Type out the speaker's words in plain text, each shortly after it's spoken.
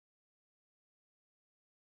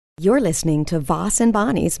You're listening to Voss and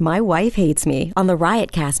Bonnie's My Wife Hates Me on the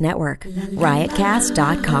Riotcast Network.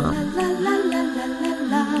 Riotcast.com.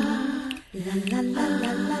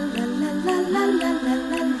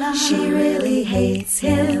 She really hates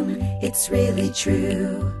him, it's really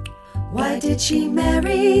true. Why did she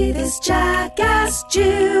marry this jackass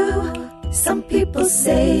Jew? Some people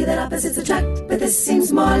say that opposites attract, but this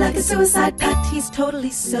seems more like a suicide pact. He's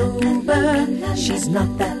totally sober, she's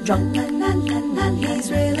not that drunk.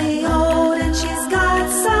 He's really old and she's got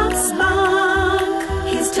some spunk.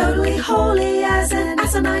 He's totally holy as an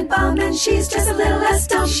asinine bomb, and she's just a little less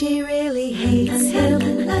dumb. She really hates him,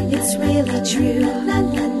 it's really true.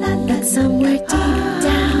 But somewhere deep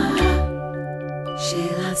down, she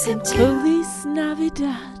loves him too. Feliz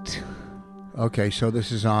Navidad. Okay, so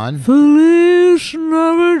this is on. Feliz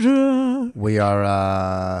Navidad. We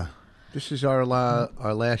are, this is our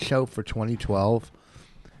last show for 2012.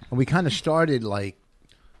 And we kind of started right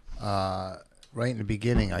in the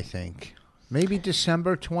beginning, I think. Maybe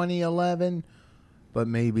December 2011, but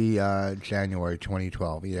maybe January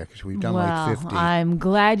 2012. Yeah, because we've done like 50. I'm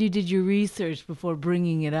glad you did your research before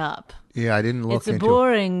bringing it up. Yeah, I didn't look into it. It's a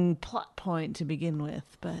boring plot point to begin with,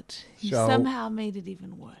 but you somehow made it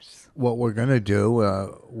even worse. What we're going to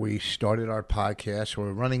do, we started our podcast.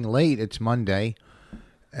 We're running late. It's Monday,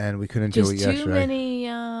 and we couldn't do it yesterday. Just too many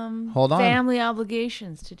family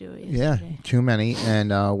obligations to do it yesterday. Yeah, too many. And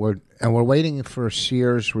we're waiting for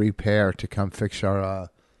Sears Repair to come fix our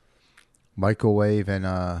microwave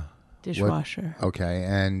and dishwasher. Okay,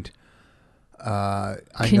 and I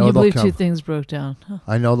Can know you believe come. 2 things broke down? Huh.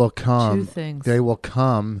 I know they'll come. 2 things. They will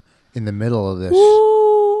come in the middle of this.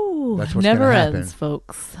 Woo! That's what's never gonna happen. ends,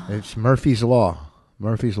 folks. It's Murphy's Law.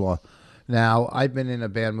 Murphy's Law. Now, I've been in a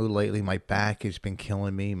bad mood lately. My back has been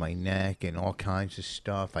killing me, my neck, and all kinds of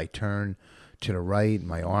stuff. I turn to the right,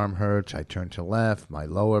 my arm hurts. I turn to the left, my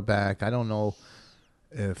lower back. I don't know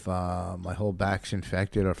if my whole back's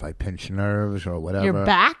infected or if I pinch nerves or whatever. Your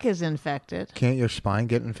back is infected. Can't your spine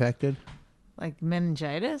get infected? Like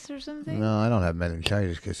meningitis or something? No, I don't have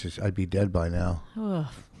meningitis because I'd be dead by now. Ugh.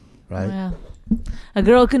 Right? Well, a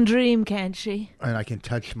girl can dream, can't she? And I can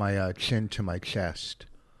touch my chin to my chest.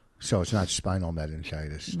 So it's not spinal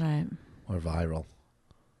meningitis. Right. Or viral.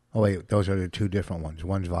 Oh, wait, those are the 2 different ones.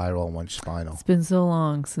 One's viral and one's spinal. It's been so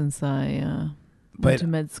long since I went to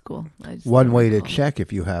med school. One way to check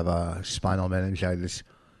if you have spinal meningitis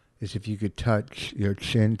is if you could touch your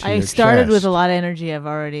chin to your chest. I started with a lot of energy. I've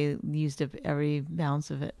already used up every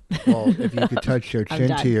ounce of it. Well, if you could touch your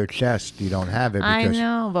chin to your chest, you don't have it. I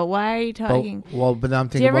know, but why are you talking? But I'm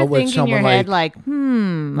thinking, do you ever think in your head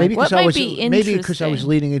maybe what might be interesting? Maybe because I was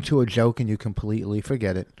leading into a joke and you completely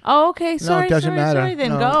forget it. Oh, okay. Sorry, no, it doesn't matter. Sorry,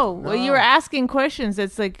 then go. Well, you were asking questions.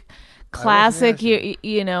 It's like classic,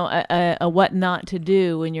 you know, a what not to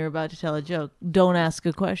do when you're about to tell a joke. Don't ask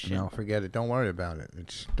a question. No, forget it. Don't worry about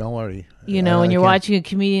it. Don't worry. You know, when you're watching a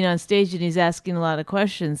comedian on stage and he's asking a lot of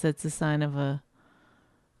questions, that's a sign of a...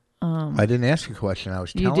 I didn't ask a question. I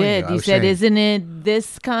was telling you. You did. You said, isn't it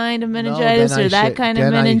this kind of meningitis or that kind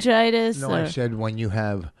of meningitis? I said when you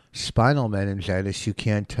have spinal meningitis, you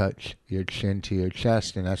can't touch your chin to your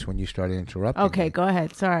chest, and that's when you started interrupting. Okay, me. Go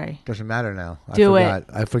ahead. Sorry. Doesn't matter now.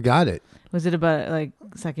 I forgot it. Was it about like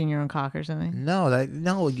sucking your own cock or something? No,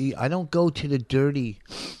 I don't go to the dirty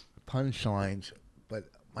punchlines, but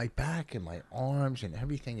my back and my arms and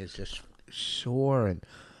everything is just sore, and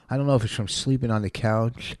I don't know if it's from sleeping on the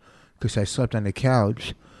couch, because I slept on the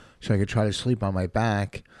couch, so I could try to sleep on my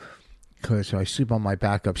back, because if I sleep on my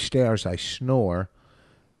back upstairs, I snore.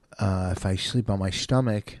 If I sleep on my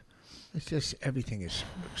stomach, it's just everything is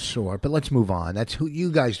sore. But let's move on. That's who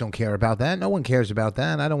you guys don't care about that. No one cares about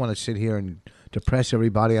that. I don't want to sit here and depress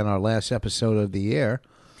everybody on our last episode of the year.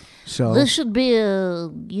 So this should be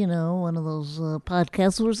one of those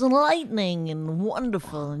podcasts where it's enlightening and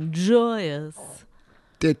wonderful and joyous.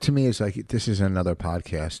 It to me is like this is another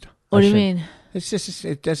podcast. What do you mean? It's just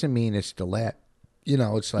it doesn't mean it's the last. You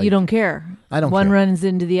know, it's like... You don't care. I don't One care. runs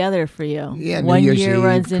into the other for you. Yeah, One New Year's year Eve,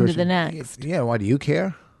 runs into the next. Yeah, why do you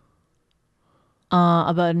care?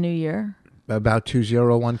 About New Year? About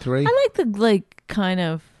 2013? I like the, kind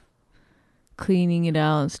of cleaning it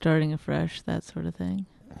out and starting afresh, that sort of thing.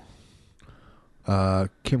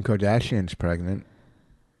 Kim Kardashian's pregnant.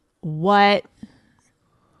 What?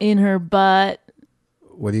 In her butt?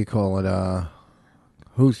 What do you call it?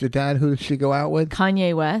 Who's the dad? Who did she go out with?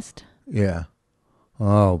 Kanye West. Yeah.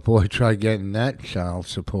 Oh, boy, try getting that child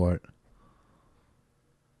support.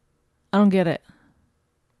 I don't get it.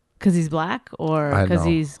 Because he's black or because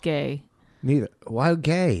he's gay? Neither. Why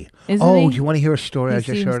gay? Isn't he? Do you want to hear a story He I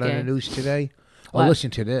just seems heard on gay. the news today? What? Oh, listen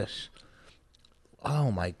to this.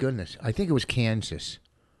 Oh my goodness! I think it was Kansas.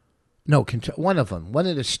 No, one of them. One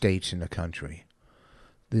of the states in the country.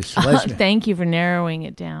 This lesbian. Thank you for narrowing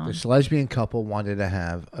it down. This lesbian couple wanted to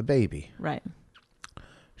have a baby. Right.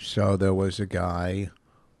 So there was a guy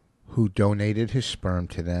who donated his sperm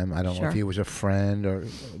to them. I don't know if he was a friend or...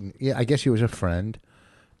 Yeah, I guess he was a friend.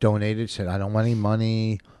 Donated, said, I don't want any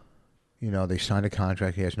money. You know, they signed a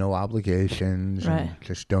contract. He has no obligations. Right. And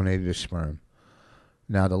just donated his sperm.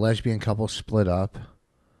 Now, the lesbian couple split up.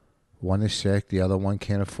 One is sick. The other one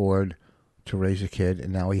can't afford to raise a kid.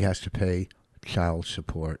 And now he has to pay child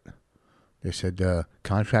support. They said the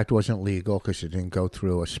contract wasn't legal because it didn't go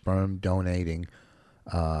through a sperm donating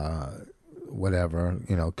whatever,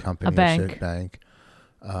 company. A bank.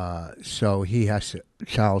 So he has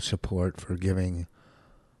child support for giving.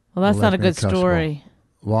 Well, that's not a good story.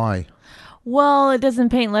 Why? Well, it doesn't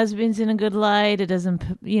paint lesbians in a good light. It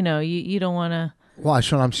doesn't, you don't want to. Well,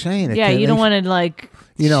 that's what I'm saying. You don't want to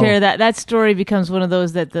share that. That story becomes one of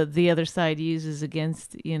those that the other side uses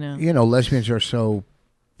against, lesbians are so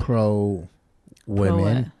pro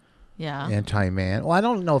women. Yeah. Anti-man. Well, I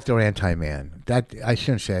don't know if they're anti-man. That I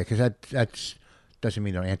shouldn't say it because that doesn't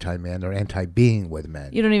mean they're anti-man. They're anti-being with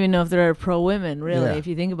men. You don't even know if they're pro-women, really, if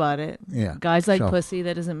you think about it. Yeah. Guys like pussy.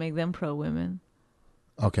 That doesn't make them pro-women.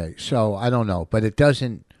 Okay, so I don't know, but it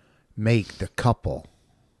doesn't make the couple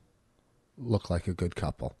look like a good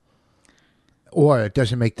couple, or it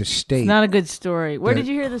doesn't make the state. It's not a good story. Where did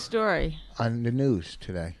you hear the story? On the news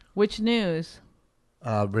today. Which news?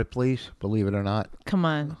 Ripley's, believe it or not. Come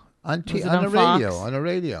on. On the Fox? radio. On the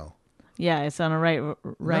radio. Yeah, it's on a right.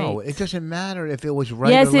 No, it doesn't matter if it was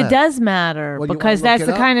right. Yes, or left. it does matter because that's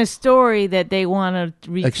the kind of story that they want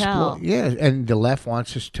to retell. Yeah, and the left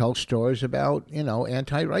wants to tell stories about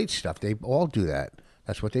anti-right stuff. They all do that.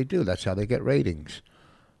 That's what they do. That's how they get ratings.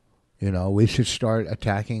 We should start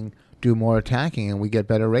do more attacking, and we get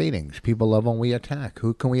better ratings. People love when we attack.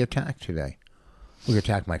 Who can we attack today? We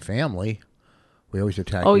attack my family. We always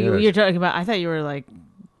attack. Oh, yours. you're talking about? I thought you were like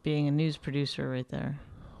being a news producer right there.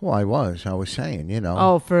 Well, I was saying,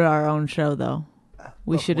 Oh, for our own show, though.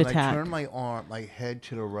 We should attack. When I turn my head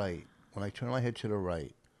to the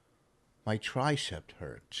right, my tricep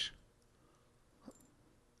hurts.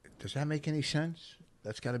 Does that make any sense?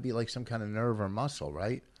 That's got to be like some kind of nerve or muscle,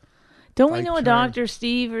 right? Don't we know a Dr.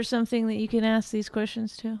 Steve or something that you can ask these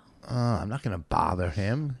questions to? I'm not going to bother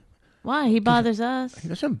him. Why? He bothers us. He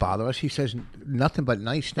doesn't bother us. He says nothing but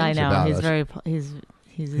nice things about us. I know.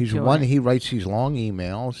 He's one. He writes these long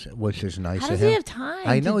emails, which is nice of him. How does he have time?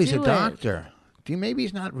 I know he's a doctor. Maybe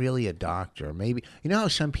he's not really a doctor. Maybe how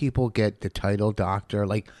some people get the title doctor,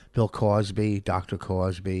 like Bill Cosby, Dr.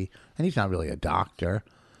 Cosby, and he's not really a doctor.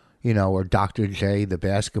 Or Dr. J, the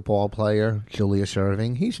basketball player, Julius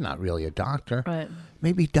Erving. He's not really a doctor. Right.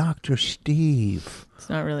 Maybe Dr. Steve. It's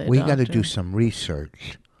not really. We got to do some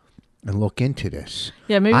research and look into this.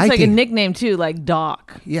 Yeah, maybe it's like a nickname too, like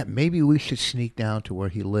Doc. Yeah, maybe we should sneak down to where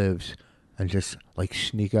he lives and just like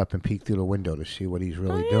sneak up and peek through the window to see what he's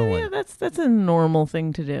really doing. Yeah, that's a normal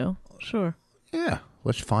thing to do. Sure. Yeah,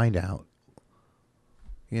 let's find out.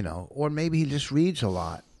 Or maybe he just reads a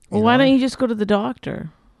lot. Well, why don't you just go to the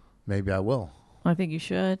doctor? Maybe I will. I think you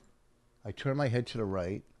should. I turn my head to the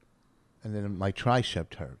right, and then my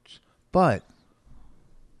tricep hurts. But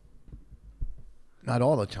not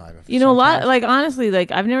all the time. A lot, like, honestly,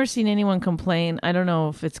 like, I've never seen anyone complain. I don't know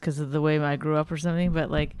if it's because of the way I grew up or something,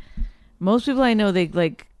 but, like, most people I know, they,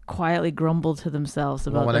 like, quietly grumble to themselves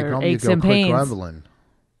about their aches and pains. Quit grumbling.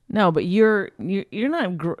 No, but you're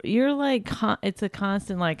not. You're like it's a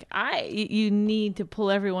constant. Like you need to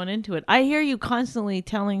pull everyone into it. I hear you constantly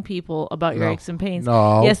telling people about your aches and pains.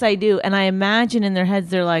 No. Yes, I do, and I imagine in their heads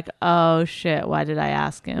they're like, "Oh shit, why did I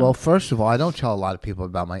ask him?" Well, first of all, I don't tell a lot of people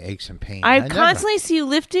about my aches and pains. I constantly see you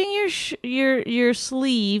lifting your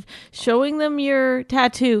sleeve, showing them your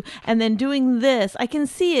tattoo, and then doing this. I can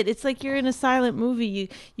see it. It's like you're in a silent movie.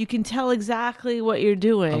 You can tell exactly what you're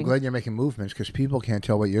doing. I'm glad you're making movements because people can't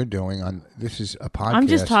tell what you're doing on this is a podcast. I'm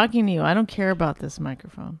just talking to you. I don't care about this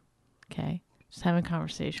microphone. Okay? Just having a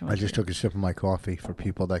conversation with you. I just took a sip of my coffee for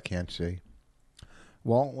people that can't see.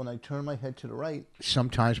 Well, when I turn my head to the right,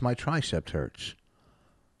 sometimes my tricep hurts.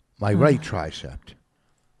 My right tricep.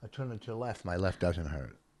 I turn it to the left, my left doesn't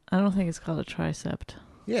hurt. I don't think it's called a tricep.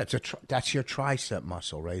 Yeah, that's your tricep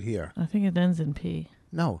muscle right here. I think it ends in P.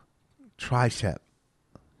 No, tricep.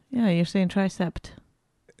 Yeah, you're saying tricep.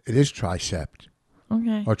 It is tricep.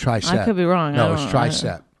 Okay. Or tricep. I could be wrong. No, it's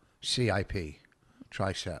tricep. CIP.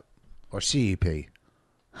 Tricep. Or CEP.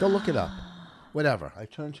 Go look it up. Whatever. I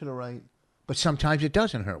turn to the right. But sometimes it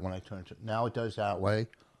doesn't hurt when I turn to... Now it does that way.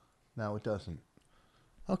 Now it doesn't.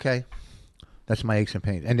 Okay. That's my aches and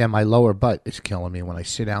pains. And then my lower butt is killing me when I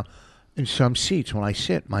sit down. In some seats, when I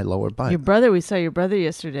sit, my lower butt. We saw your brother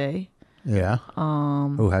yesterday. Yeah.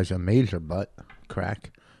 Who has a major butt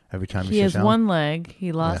crack every time he He sits has down. one leg.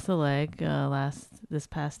 He lost a leg this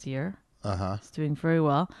past year. He's doing very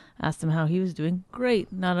well. Asked him how he was doing. Great.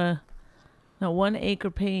 Not one ache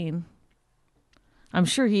or pain. I'm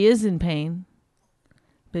sure he is in pain,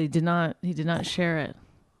 but he did not share it.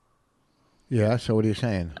 Yeah, so what are you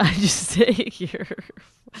saying? I just say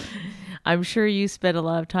I'm sure you spent a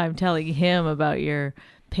lot of time telling him about your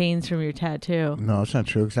pains from your tattoo. No, it's not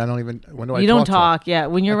true because I don't even. When do I You don't talk. Yeah,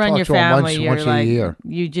 when you're around your talk to him family, once you're a like year.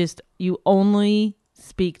 you only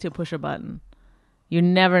speak to push a button. You're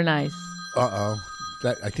never nice. I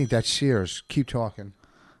think that's Sears. Keep talking.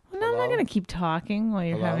 Well, no, I'm not going to keep talking while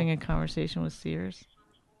you're Hello? having a conversation with Sears.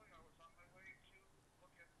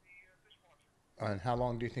 And how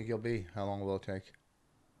long do you think you'll be? How long will it take?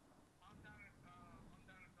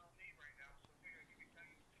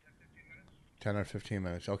 10 or 15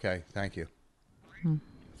 minutes. Okay, thank you.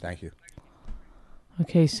 Thank you.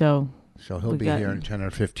 Okay, so So he'll be here in 10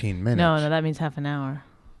 or 15 minutes. no, that means half an hour.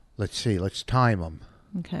 Let's see. Let's time him.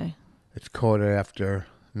 Okay. It's quarter after.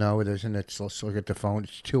 No, it isn't. Let's look at the phone.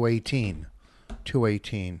 It's 2:18.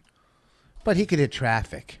 2:18. But he could hit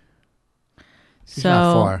traffic. He's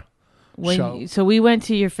not far. So we went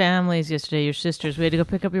to your families yesterday, your sisters. We had to go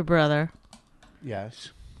pick up your brother,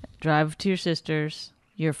 Yes. drive to your sisters,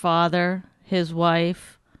 your father, his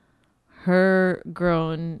wife, her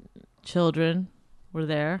grown children were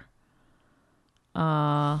there.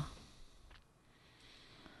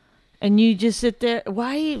 And you just sit there.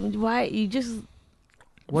 Why you just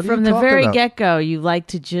What are from you the talking very about? get-go, you like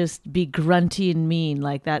to just be grunty and mean,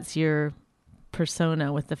 like that's your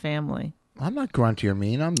persona with the family. I'm not grunty or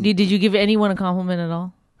mean. Did you give anyone a compliment at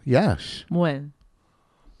all? Yes. When?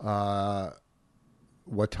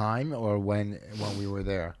 What time or when we were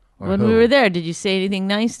there? Or When who? we were there, did you say anything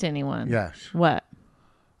nice to anyone? Yes. What?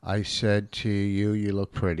 I said to you, you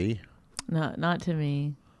look pretty. No, not to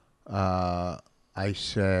me. I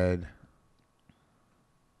said,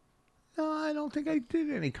 no, I don't think I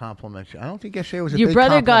did any compliments. I don't think yesterday was a Your big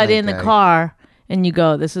brother got compliment in the day. car and you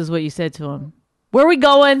go, this is what you said to him. Where are we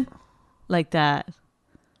going? Like that.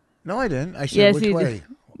 No, I didn't. I said, Yes, which you way?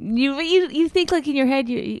 did. You think like in your head,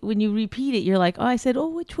 when you repeat it, you're like, oh, I said, oh,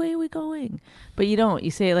 which way are we going? But you don't.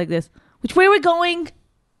 You say it like this. Which way are we going?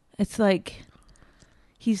 It's like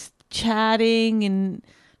he's chatting and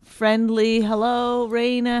friendly. Hello,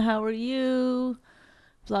 Raina. How are you?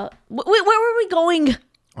 Blah. Wait, where were we going?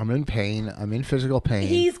 I'm in pain. I'm in physical pain.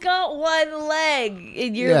 He's got one leg.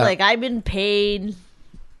 And you're Yeah. like, I'm in pain.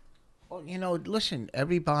 Well, listen,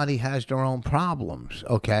 everybody has their own problems,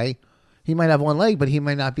 okay? He might have one leg, but he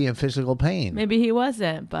might not be in physical pain. Maybe he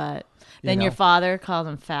wasn't, but then know. your father called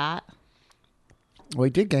him fat. Well, he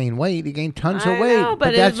did gain weight. He gained tons of I weight. know,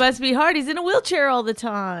 but it that's, must be hard. He's in a wheelchair all the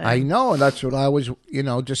time. I know. That's what I was,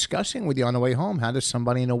 discussing with you on the way home. How does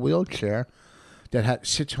somebody in a wheelchair that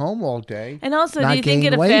sits home all day And also, not do you think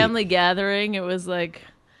gain at a weight? family gathering it was like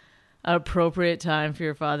an appropriate time for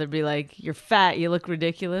your father to be like, you're fat, you look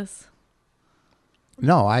ridiculous?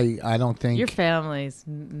 No, I don't think. Your family's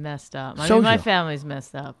messed up. I So mean, my you- family's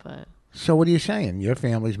messed up, but So what are you saying? Your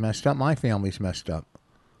family's messed up. My family's messed up.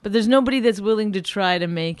 there's nobody that's willing to try to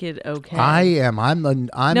make it okay. I am. I'm no,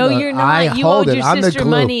 the, you're not. I You hold owed it. your I'm the sister glue.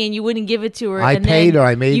 money and you wouldn't give it to her. I and paid then her.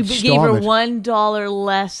 I made you gave her installments. $1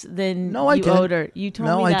 less than No, I you didn't. owed her. You told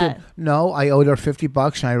No, me I that. did. No, I owed her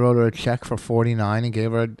 $50, and I wrote her a check for $49 and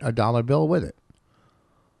gave her a dollar bill with it.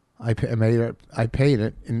 I paid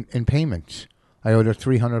it in payments. I owed her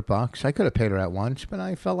 $300. I could have paid her at once, but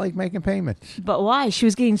I felt like making payments. But why? She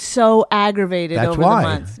was getting so aggravated That's over why. the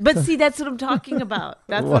months. But see, that's what I'm talking about.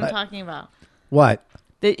 That's what I'm What? talking about. What?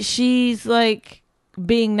 That she's like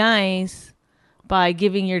being nice by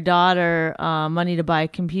giving your daughter money to buy a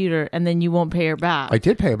computer, and then you won't pay her back. I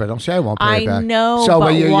did pay her, but don't say I won't pay I her back. know, So, but why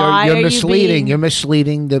you're are you misleading. being- You're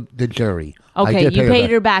misleading the jury. I Okay, did you pay paid back.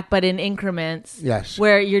 her back, but in increments. Yes.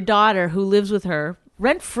 Where your daughter, who lives with her,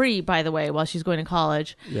 rent free, by the way, while she's going to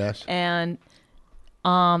college. Yes. And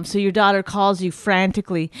so your daughter calls you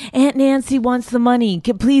frantically. Aunt Nancy wants the money.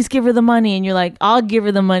 Please give her the money. And you're like, I'll give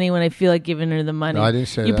her the money when I feel like giving her the money. No, I didn't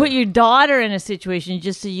say You that. put your daughter in a situation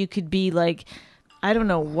just so you could be like, I don't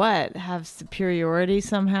know what, have superiority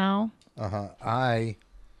somehow. I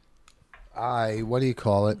what do you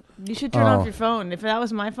call it? You should turn off your phone. If that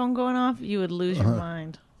was my phone going off, you would lose your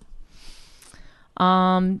mind.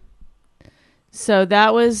 So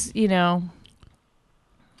that was, we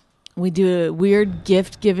do a weird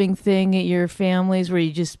gift giving thing at your families where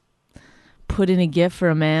you just put in a gift for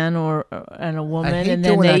a man or and a woman, hate and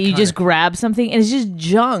then doing that you kind just of- grab something, and it's just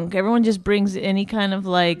junk. Everyone just brings any kind of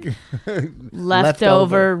like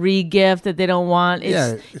leftover re-gift that they don't want.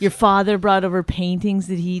 Yeah. Your father brought over paintings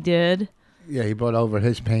that he did. Yeah, he brought over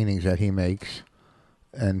his paintings that he makes,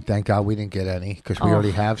 and thank God we didn't get any because we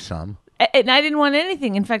already have some. And I didn't want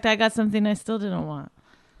anything. In fact, I got something I still didn't want.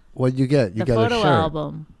 What did you get? You The got a photo shirt.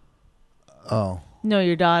 album. Oh, No,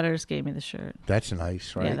 your daughters gave me the shirt. that's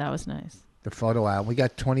nice, right? Yeah, that was nice. The photo album. We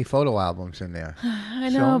got 20 photo albums in there. I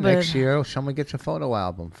know, So but next year, someone gets a photo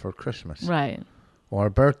album for Christmas right. or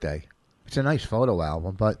a birthday. It's a nice photo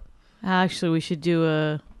album, but Actually, we should do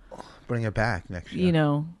a. bring it back next year. You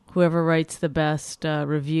know, whoever writes the best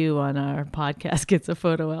review on our podcast gets a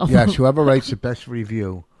photo album. Yes, whoever writes the best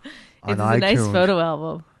review on it's iTunes. a nice photo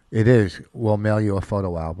album. It is. We'll mail you a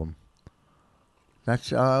photo album. That's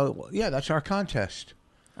that's our contest.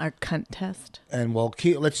 Our contest. And we'll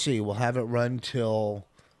keep. Let's see. We'll have it run till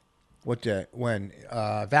what day? When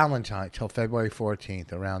Valentine till February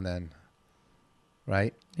 14th. Around then,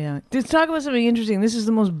 right? Yeah. Let's talk about something interesting. This is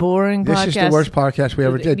the most boring This podcast. is the worst podcast we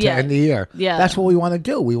ever did to Yeah. end the year. Yeah. That's what we want to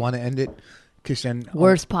do. We want to end it because then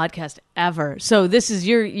Worst podcast ever. So this is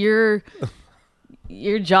your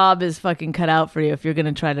job is fucking cut out for you if you're going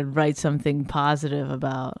to try to write something positive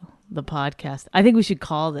about the podcast. I think we should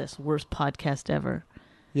call this worst podcast ever.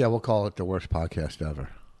 Yeah, we'll call it the worst podcast ever.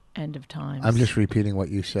 End of times. I'm just repeating what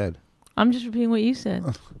you said. I'm just repeating what you said.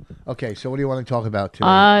 Okay, so what do you want to talk about today?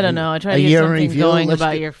 I don't know. I tried to A get year in something review? going Let's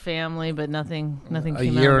about get- your family, but nothing A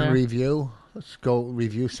came year out in there. review. Let's go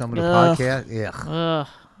review some of the Ugh. podcast. Yeah. Ugh,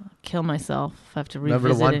 kill myself if I have to revisit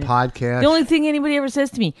Remember the one it. podcast? The only thing anybody ever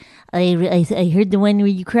says to me, I heard the one where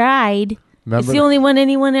you cried. It's Remember the only one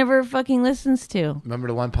anyone ever fucking listens to. Remember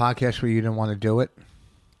the one podcast where you didn't want to do it?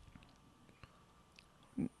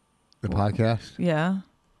 The podcast? Yeah.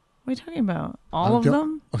 What are you talking about? All I'm of do-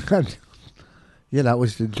 them? Yeah, that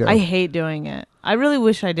was the joke. I hate doing it. I really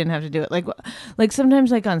wish I didn't have to do it. Like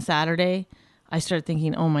sometimes, like on Saturday, I start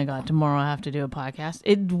thinking, "Oh my god, tomorrow I have to do a podcast."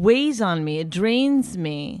 It weighs on me. It drains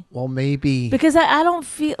me Well, maybe because I don't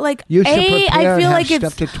feel like you should prepare I and feel have like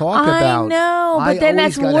stuff it's to talk I about. know, but I then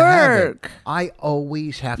always that's gotta have it. work. I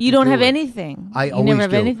always have to You don't do have it. anything. I you always never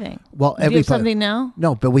have do. anything. Well, Do you have everybody. something now?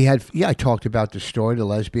 No, but we had. Yeah, I talked about the story, the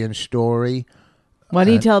lesbian story. Why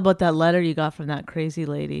don't you tell about that letter you got from that crazy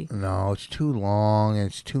lady? No, it's too long and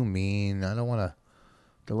it's too mean. I don't want to.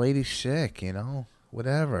 The lady's sick,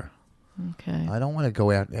 whatever. Okay. I don't want to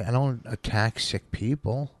go out. I don't attack sick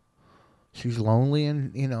people. She's lonely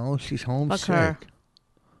and, she's homesick. her.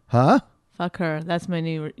 Huh? Fuck her. That's my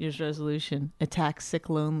New Year's resolution. Attack sick,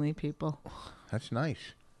 lonely people. That's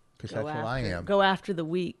nice. Because that's what I am. Go after the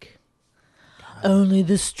weak. Only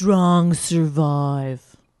the strong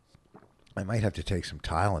survive. I might have to take some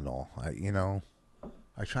Tylenol.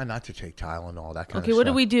 I try not to take Tylenol, that kind of Okay, stuff. what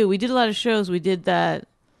did we do? We did a lot of shows. We did that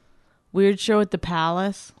weird show at the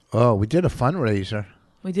Palace. Oh, we did a fundraiser.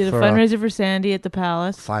 We did a For, fundraiser for Sandy at the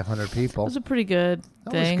Palace. 500 That people. was a pretty good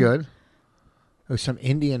That thing. was good. There was some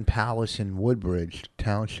Indian palace in Woodbridge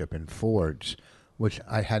Township in Fords, which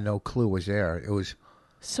I had no clue was there. It was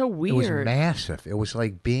So It was weird. massive. It was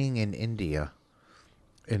like being in India,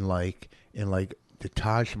 in like the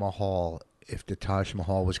Taj Mahal. If the Taj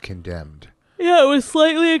Mahal was condemned, Yeah, it was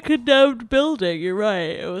slightly a condemned building. You're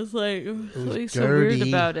right. It was like something so weird dirty.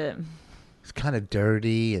 about it. it's kind of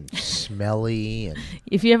dirty and smelly. And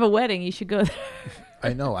If you have a wedding, you should go there.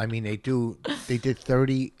 I know. I mean, they did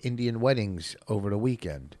 30 Indian weddings over the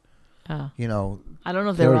weekend. Oh. I I don't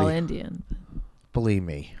know if they were all 30. Indian. Believe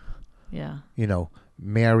me. Yeah.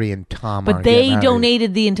 Mary and Tom. But aren't they getting married.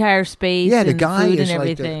 donated the entire space Yeah, the and guy food is and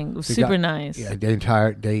like the- everything. It was the super guy- nice. Yeah, they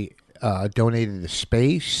donated the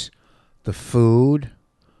space, the food,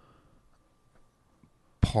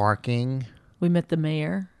 parking. We met the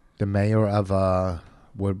mayor. The mayor of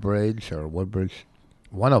Woodbridge,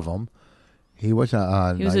 one of them. He was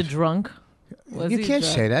a. He was a drunk. Was You he can't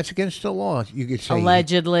drunk? say that's against the law. You could say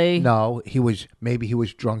Allegedly. No, maybe he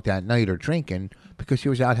was drunk that night or drinking because he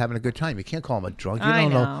was out having a good time. You can't call him a drunk. You I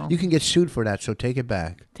don't know. You can get sued for that, so take it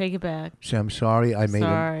back. Take it back. Say I'm sorry. I made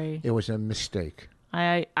Sorry. it was a mistake.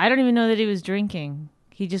 I don't even know that he was drinking.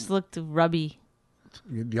 He just looked rubby.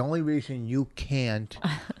 The only reason you can't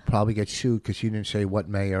probably get sued because you didn't say what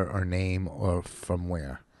mayor or name or from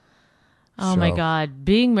where. Oh my So- God!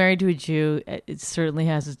 Being married to a Jew, it certainly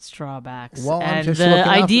has its drawbacks. Well, I'm and just the looking out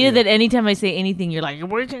for idea you. that anytime I say anything, you're like,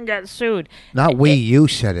 "We can get sued." Not we. You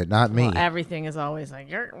said it, not me. Well, everything is always like,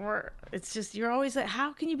 it's just you're always like,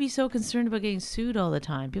 how can you be so concerned about getting sued all the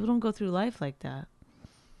time? People don't go through life like that.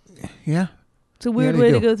 Yeah. It's a weird they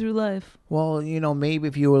way to do. go through life. Well, maybe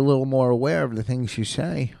if you were a little more aware of the things you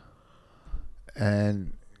say,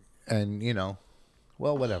 and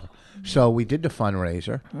well, whatever. So we did the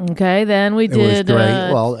fundraiser. Okay, then we It was did. great.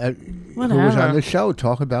 Who was whatever. on the show?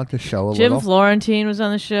 Talk about the show a Jim little. Florentine was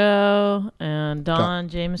on the show, and Don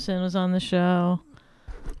Jameson was on the show.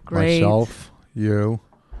 Great. Myself, you.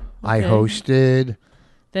 I Okay. hosted,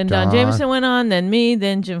 Then Don Don. Jameson went on, then me,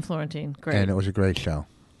 then Jim Florentine. Great. and it was a great show.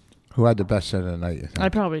 Who had the best set of the night, you think? I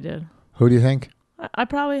probably did. Who do you think? I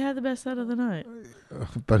probably had the best set of the night.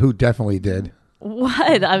 But who definitely did?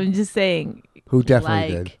 What? I'm just saying. Who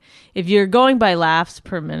definitely Like, did? if you're going by laughs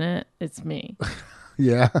per minute, it's me.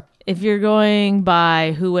 Yeah. If you're going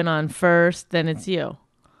by who went on first, then it's you.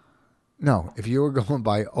 No, if you were going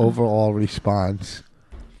by overall response,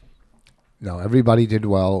 no, everybody did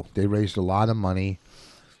well. They raised a lot of money.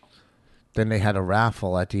 Then they had a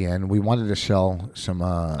raffle at the end. We wanted to sell some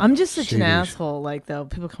I'm just such an CDs. asshole. Like, though,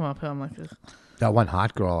 people come up and I'm like, ugh. That one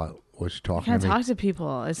hot girl was I talking can't to me. talk to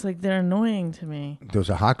people. It's like they're annoying to me. There was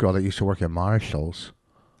a hot girl that used to work at Marshall's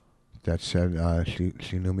that said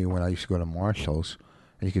she knew me when I used to go to Marshall's.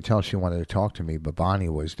 And you could tell she wanted to talk to me, but Bonnie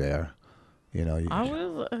was there. I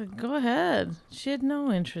will go ahead. She had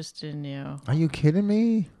no interest in you. Are you kidding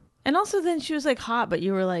me? And also, then she was like hot, but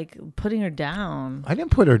you were like putting her down. I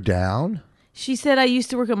didn't put her down. She said, I used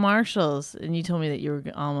to work at Marshall's. And you told me that you were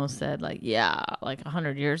almost said, like, yeah, like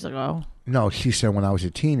 100 years ago. No, she said when I was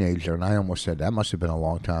a teenager, and I almost said that must have been a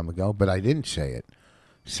long time ago, but I didn't say it.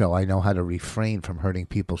 So I know how to refrain from hurting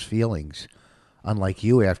people's feelings. Unlike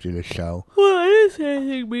you after the show. Well, I didn't say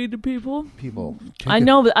anything mean to people. People. I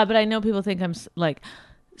know, but I know people think I'm like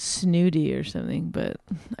snooty or something, but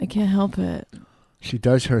I can't help it. She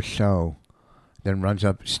does her show, then runs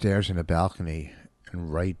upstairs in the balcony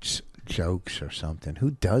and writes jokes or something. Who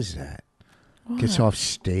does that? Gets off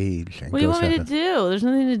stage and What do you goes want me to up do? There's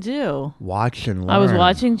nothing to do. watch and learn. I was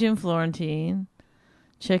watching Jim Florentine,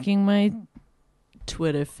 checking my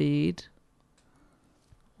Twitter feed.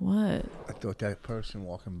 What? I thought that person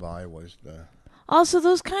walking by was the... Also,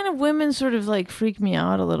 those kind of women sort of like freak me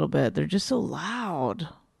out a little bit. They're just so loud.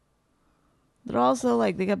 They're also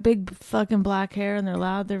like, they got big fucking black hair and they're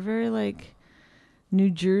loud. They're very like New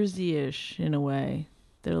Jersey-ish in a way.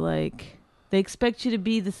 They're like, they expect you to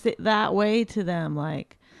be that way to them.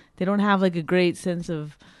 Like, they don't have like a great sense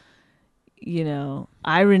of,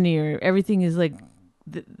 irony, or everything is like,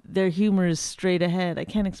 their humor is straight ahead. I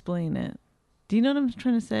can't explain it. Do you know what I'm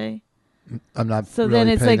trying to say? I'm not So really then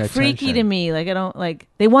it's paying like freaky to attention. me. Like, I don't like,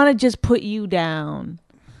 they want to just put you down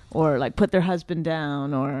or like put their husband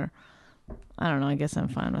down, or I don't know. I guess I'm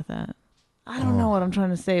fine with that. I don't know what I'm trying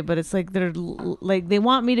to say, but it's like they're like, they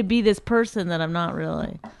want me to be this person that I'm not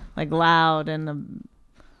really, like loud and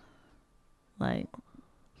like.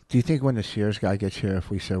 Do you think when the Sears guy gets here, if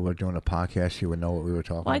we said we're doing a podcast, he would know what we were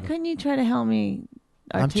talking Why about? couldn't you try to help me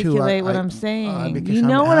I'm too, articulate what I- I'm saying? because You I'm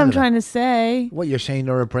know what out I'm of it. trying to say. What you're saying,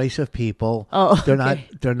 they're abrasive people. Oh, they're okay.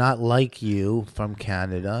 They're not like you from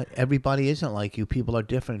Canada. Everybody isn't like you. People are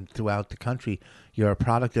different throughout the country. You're a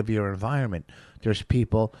product of your environment. There's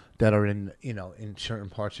people that are in certain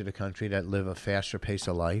parts of the country that live a faster pace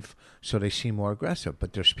of life, so they seem more aggressive.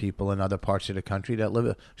 But there's people in other parts of the country that live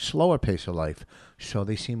a slower pace of life, so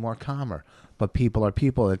they seem more calmer. But people are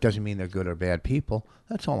people. That doesn't mean they're good or bad people.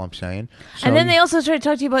 That's all I'm saying. So And then they also try to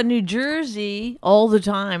talk to you about New Jersey all the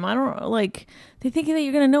time. I don't like. They think that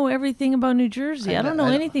you're going to know everything about New Jersey. I don't know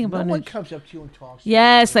anything about No New one Jersey. comes up to you and talks.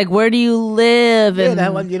 Yes, like where do you live? Yeah, And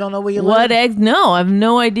that one. You don't know where you what live. No, I have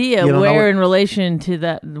no idea You don't know where what- in relation to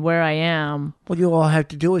that where I am. What you all have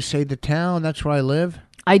to do is say the town. That's where I live.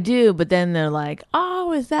 I do, but then they're like,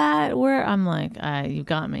 "Oh, is that where?" I'm like, "You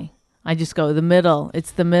got me." I just go the middle.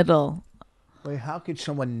 It's the middle. Wait, how could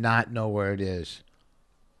someone not know where it is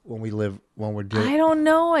when we're doing? I don't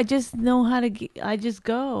know. I just know how to. I just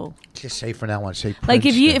go. Just say for now on. Say Like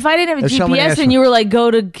if I didn't have a If someone GPS asked and me- you were like,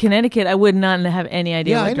 "Go to Connecticut," I would not have any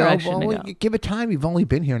idea yeah, what I know. direction Well, to go. give it time. You've only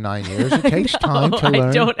been here 9 years. It takes time to I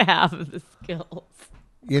learn. don't have the skills.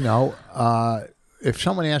 If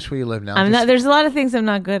someone asks where you live now, I'm just- not. There's a lot of things I'm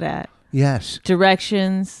not good at. Yes,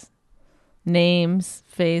 Directions, names,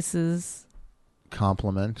 faces.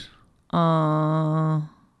 compliment.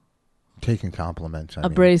 Taking compliments. I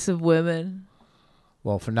mean. Abrasive women.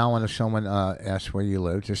 Well, from now on, if someone asks where you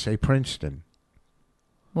live, just say Princeton,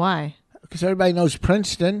 Why? because everybody knows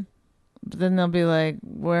Princeton. But then they'll be like,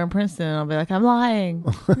 "We're in Princeton." And I'll be like, "I'm lying."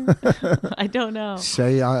 I don't know.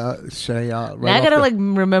 Say Now right I off gotta the- like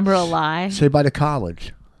remember a lie. say by the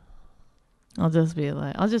college. I'll just be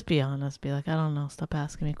like, I'll just be honest. Be like, I don't know. Stop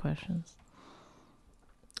asking me questions.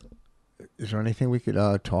 Is there anything we could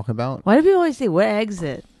talk about? Why do people always say what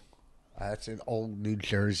exit? That's an old New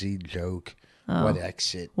Jersey joke. What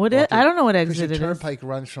exit? I don't know what exit Because it the is. turnpike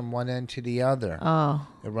runs from one end to the other. Oh,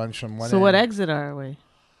 It runs from one so end. what exit are we?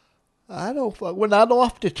 I don't. We're not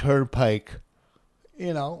off the turnpike.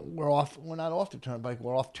 You know, we're off. We're not off the turnpike.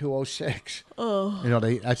 We're off 206. Oh, You know,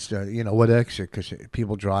 that's the. You know what exit? Because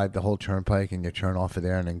people drive the whole turnpike, and you turn off of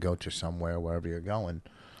there, and then go to somewhere wherever you're going.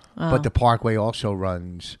 But the Parkway also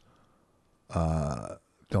runs the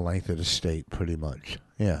length of the state, pretty much.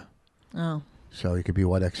 Yeah. oh, So you could be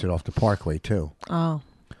what exit off the Parkway too. oh,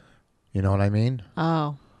 You know what I mean?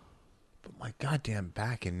 oh. But my goddamn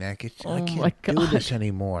back and neck. I Oh, my can't do God. this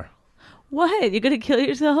anymore. What? You're gonna kill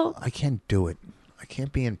yourself? I can't do it. I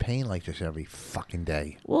can't be in pain like this every fucking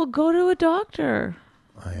day. Well, go to a doctor.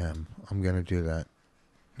 I am. I'm going to do that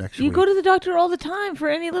next You week. go to the doctor all the time for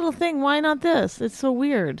any little thing. Why not this? It's so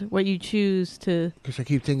weird what you choose to. Because I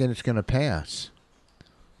keep thinking it's going to pass.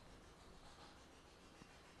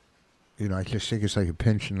 You know, I just think it's like a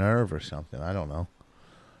pinched nerve or something. I don't know.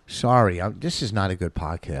 Sorry, this is not a good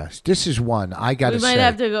podcast. This is one I got to We say. might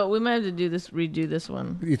have to go. We might have to redo this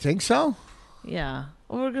one. You think so? Yeah.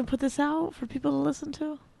 Or we're gonna put this out for people to listen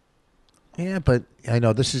to. Yeah, but I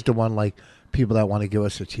know this is the one like people that want to give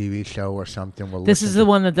us a TV show or something. Will This listen is to. the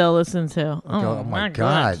one that they'll listen to. Oh my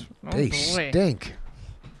God, Oh, they boy. stink.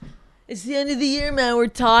 It's the end of the year, man. We're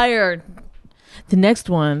tired. The next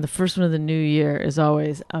one, the first one of the new year, is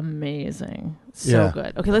always amazing. So Yeah.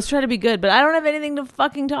 good. Okay, let's try to be good, but I don't have anything to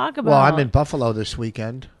fucking talk about. Well, I'm in Buffalo this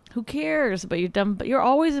weekend. Who cares? But you're done. But you're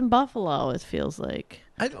always in Buffalo. It feels like.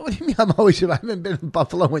 What do you mean? I haven't been in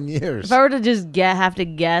Buffalo in years. If I were to just have to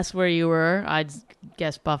guess where you were, I'd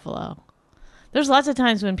guess Buffalo. There's lots of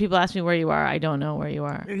times when people ask me where you are, I don't know where you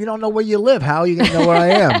are. You don't know where you live. How are you going to know where I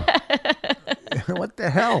am? What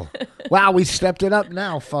the hell? Wow, we stepped it up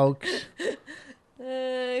now, folks.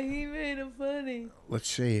 He made it funny. Let's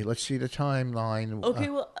see. Let's see the timeline. Okay,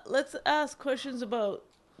 well, let's ask questions about,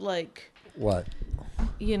 like, What?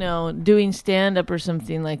 you know, doing stand-up or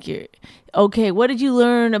something like you're... Okay, what did you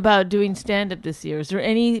learn about doing stand-up this year? Is there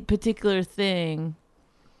any particular thing?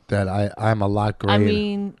 That I'm a lot greater. I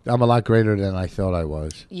mean... I'm a lot greater than I thought I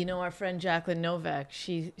was. You know, our friend Jacqueline Novak,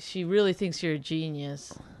 she really thinks you're a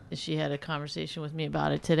genius. She had a conversation with me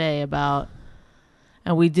about it today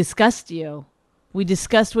and we discussed you. We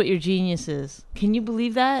discussed what your genius is. Can you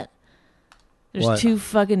believe that? There's What? two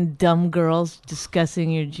fucking dumb girls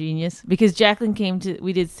discussing your genius. Because Jacqueline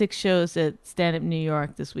we did 6 shows at Stand Up New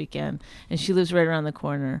York this weekend, and she lives right around the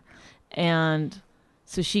corner. And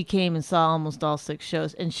so she came and saw almost all 6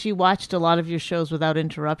 shows, and she watched a lot of your shows without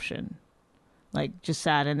interruption. Like, just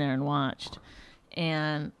sat in there and watched.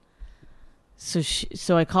 And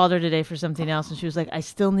so I called her today for something else, and she was like, I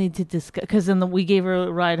still need to discuss, because then we gave her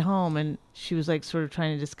a ride home, and she was like sort of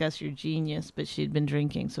trying to discuss your genius, but she'd been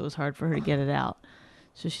drinking, so it was hard for her to get it out.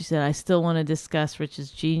 So she said, I still want to discuss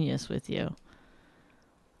Rich's genius with you.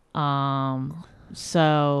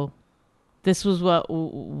 So this was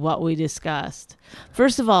what we discussed.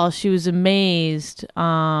 First of all, she was amazed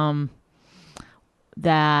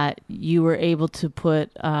that you were able to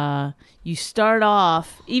put you start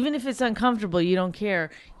off, even if it's uncomfortable, you don't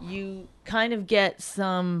care, you kind of get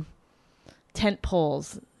some tent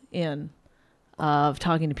poles in of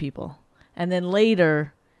talking to people, and then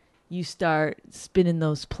later you start spinning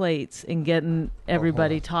those plates and getting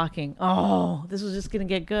everybody talking. Oh, this was just gonna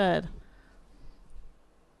get good.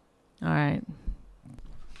 All right.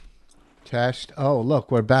 Test. Oh,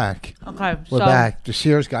 look, we're back. Okay, We're so back. The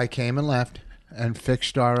Sears guy came and left and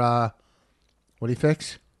fixed our, what did he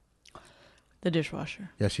fix? the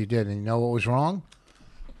dishwasher. Yes, he did. And you know what was wrong?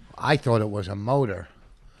 I thought it was a motor,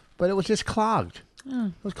 but it was just clogged.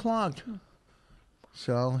 It was clogged.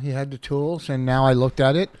 So he had the tools, and now I looked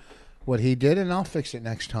at it, what he did, and I'll fix it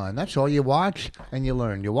next time. That's all. You watch and you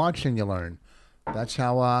learn. You watch and you learn. That's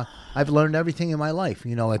how I've learned everything in my life.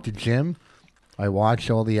 You know, at the gym, I watched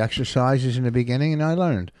all the exercises in the beginning, and I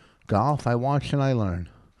learned. Golf, I watched and I learned.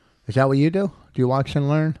 Is that what you do? Do you watch and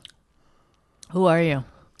learn? Who are you?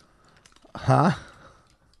 Huh?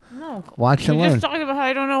 No. Watch and You're learn. just talking about how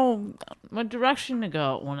I don't know what direction to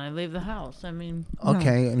go when I leave the house. I mean, no.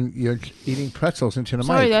 Okay, and you're eating pretzels into the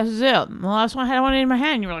Sorry, mic. that's it. The last one I had one in my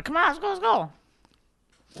hand. You were like, "Come on, let's go."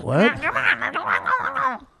 What? Come on, let's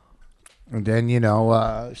go. And then, you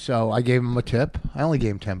know, so I gave him a tip. I only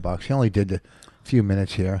gave him $10. He only did a few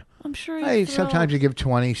minutes here. I'm sure. Hey, sometimes you give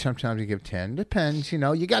 20, sometimes you give 10. Depends, you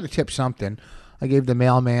know. You got to tip something. I gave the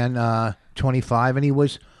mailman 25, and he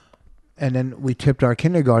was... And then we tipped our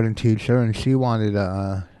kindergarten teacher, and she wanted...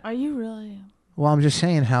 Are you really? Well, I'm just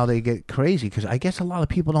saying how they get crazy because I guess a lot of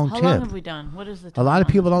people don't How tip. long have we done? What is the time? A lot of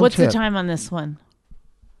on people this? don't What's tip. the time on this one?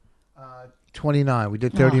 29. We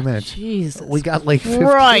did 30 Oh, minutes. Jesus We got like 15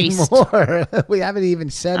 Christ. more. We haven't even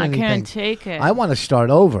said I anything. can't take it. I want to start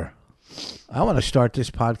over. I want to start this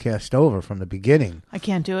podcast over from the beginning. I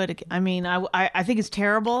can't do it. I mean, I think it's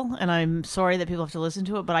terrible, and I'm sorry that people have to listen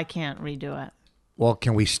to it, but I can't redo it. Well,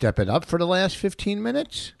 can we step it up for the last 15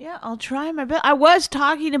 minutes? Yeah, I'll try my best. I was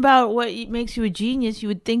talking about what makes you a genius. You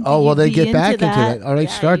would think. Oh, that well, you'd they be get back into that. that. All right,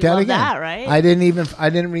 Yeah, start you that love again. That, right? I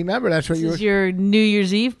didn't remember. That's what This you were. is your New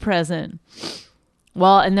Year's Eve present.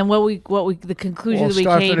 Well, and then the conclusion Well, that we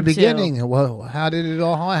start came from the beginning. Well, how did it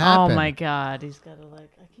all to. happen? Oh my God, he's got to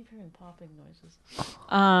I keep hearing popping noises.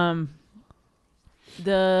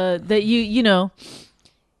 That you know.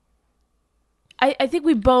 I think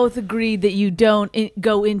we both agreed that you don't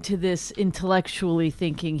go into this intellectually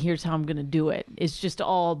thinking, here's how I'm going to do it. It's just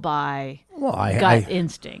all by gut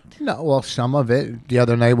instinct. No, well, some of it. The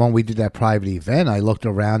other night when we did that private event, I looked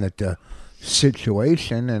around at the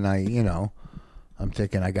situation and I'm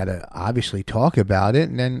thinking I got to obviously talk about it,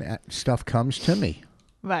 and then stuff comes to me.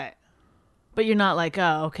 Right. But you're not like,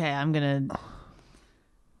 oh, okay, I'm going to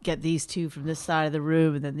get these two from this side of the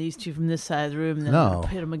room and then these two from this side of the room and then I'm gonna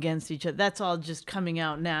pit them against each other. That's all just coming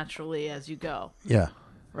out naturally as you go. Yeah.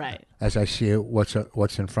 Right. As I see it, what's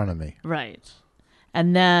in front of me. Right.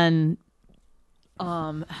 And then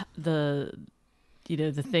the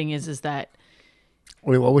thing is that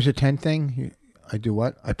Wait, what was the 10 thing? I do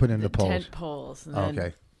what? I put in the polls. tent poles. And then,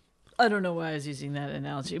 Okay. I don't know why I was using that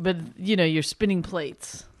analogy, but you're spinning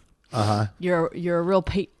plates. Uh-huh. You're a real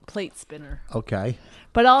plate spinner. Okay.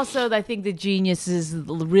 But also, I think the genius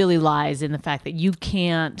really lies in the fact that you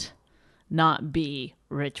can't not be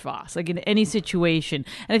Rich Voss, like in any situation.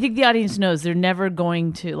 And I think the audience knows they're never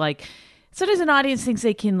going to like. Sometimes an audience thinks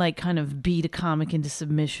they can like kind of beat a comic into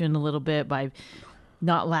submission a little bit by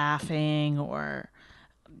not laughing or,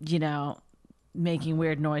 making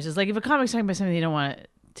weird noises. Like if a comic's talking about something they don't want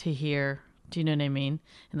to hear. Do you know what I mean?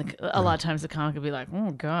 And a lot of times the comic will be like,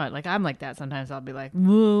 oh, God. Like, I'm like that. Sometimes I'll be like,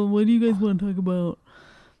 well, what do you guys want to talk about?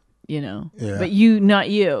 Yeah. But not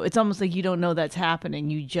you. It's almost like you don't know that's happening.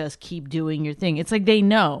 You just keep doing your thing. It's like they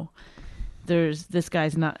know this guy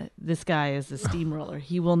is the steamroller.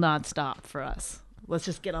 He will not stop for us. Let's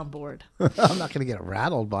just get on board. I'm not going to get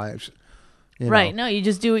rattled by it. Right. No, you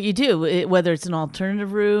just do what you do. Whether it's an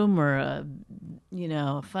alternative room or a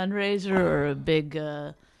fundraiser or a big...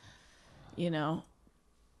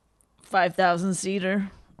 5,000 seater.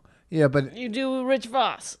 Yeah, but you do Rich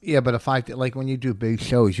Voss. Yeah, but like when you do big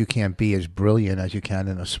shows, you can't be as brilliant as you can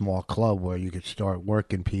in a small club where you could start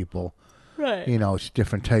working people. Right. It's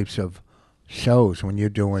different types of shows when you're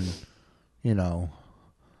doing,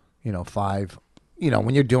 five.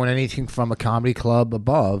 When you're doing anything from a comedy club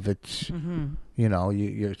above, it's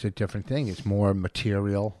it's a different thing. It's more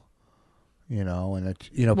material. And it's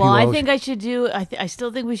Well, I think I should do. I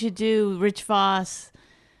still think we should do Rich Voss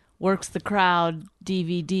Works the Crowd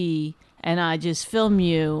DVD, and I just film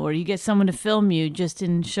you, or you get someone to film you, just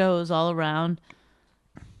in shows all around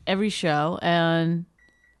every show, and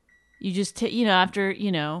you just after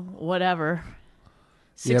whatever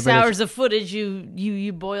 6 hours of footage,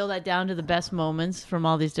 you boil that down to the best moments from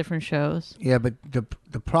all these different shows. Yeah, but the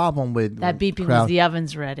problem with that beeping was the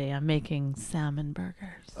oven's ready. I'm making salmon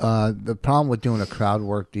burgers. The problem with doing a crowd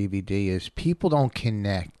work DVD is people don't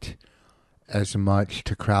connect as much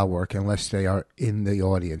to crowd work unless they are in the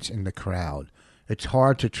audience, in the crowd. It's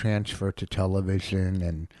hard to transfer to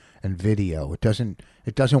television and video. It doesn't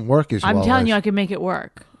work as well. I'm telling you, I could make it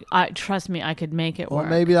work. Trust me, I could make it work. Well,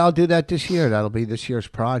 maybe I'll do that this year. That'll be this year's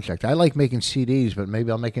project. I like making CDs, but maybe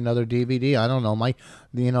I'll make another DVD. I don't know.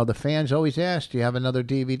 The fans always ask, "Do you have another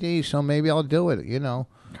DVD?" So maybe I'll do it.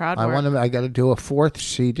 Crowd work. I got to do a fourth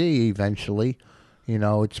CD eventually.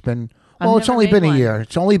 It's been. I've Well, it's never only made been a one. year.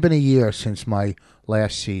 It's only been a year since my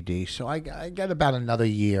last CD, so I got about another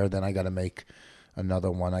year. Then I got to make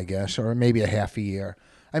another one, I guess, or maybe a half a year.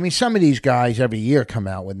 I mean, some of these guys every year come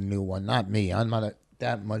out with a new one. Not me. I'm not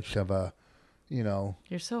that much of a, You're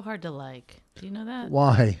so hard to like. Do you know that?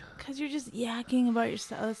 Why? Because you're just yakking about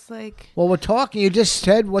yourself. It's like... Well, we're talking. You just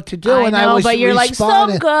said what to do, I and know, I was but you're like, some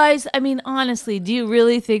responding. guys... I mean, honestly, do you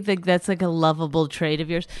really think that that's like a lovable trait of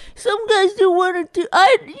yours? Some guys don't want to do...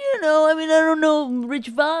 I don't know. Rich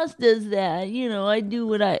Voss does that. I do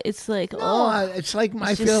what I... It's like, It's like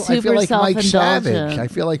I just feel super like Mike Savage. self-indulgent. I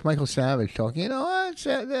feel like Michael Savage talking.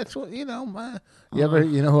 That's what you ever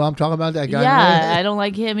who I'm talking about, that guy? yeah, I don't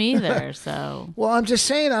like him either, so... Well, I'm just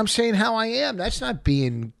saying. I'm saying how I am. That's not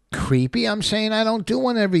being creepy. I'm saying I don't do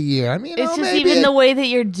one every year. I mean, It's just even the way that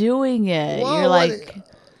you're doing it. Whoa, You're like,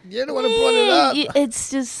 you're the one who brought it up. It's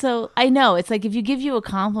just so. I know. It's like if you give you a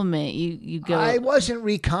compliment, you go. I wasn't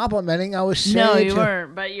re-complimenting. I was saying. No, you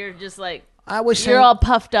weren't. But you're just like. I was saying. You're all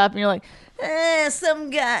puffed up, and you're like, some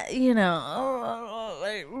guy,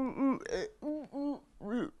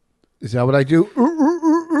 Is that what I do?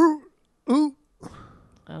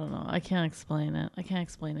 I don't know. I can't explain it. I can't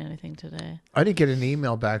explain anything today. I didn't get an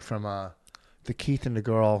email back from the Keith and the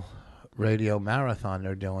Girl radio marathon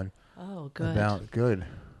they're doing. Oh, good. Good.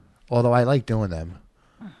 Although I like doing them.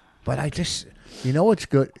 But I just, what's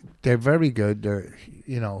good? They're very good. They're,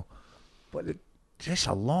 but it's just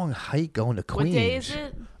a long hike going to Queens. What day is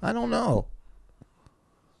it? I don't know.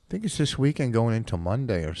 I think it's this weekend going into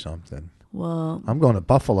Monday or something. Well, I'm going to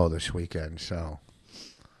Buffalo this weekend, so.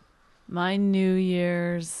 My New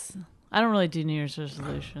Year's, I don't really do New Year's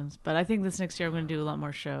resolutions, but I think this next year I'm going to do a lot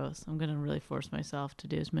more shows. I'm going to really force myself to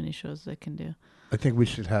do as many shows as I can do. I think we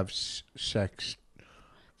should have sex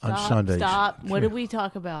on Sundays. Stop. What did we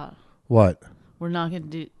talk about? What? We're not going to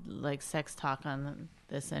do like sex talk on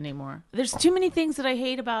this anymore. There's too many things that I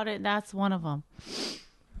hate about it. That's one of them.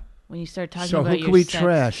 When you start talking about your So who can we sex.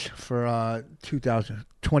 trash for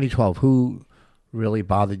 2012? Who really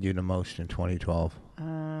bothered you the most in 2012?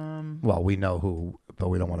 Well, we know who, but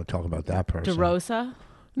we don't want to talk about that person. DeRosa?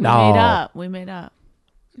 No. We made up.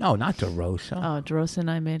 No, not DeRosa. Oh, DeRosa and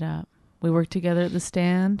I made up. We worked together at the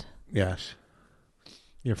stand. Yes.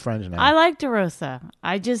 You're friends now. I like DeRosa.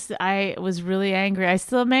 I was really angry. I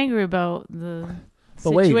still am angry about the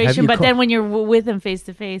But wait, have situation. you But then when you're with him face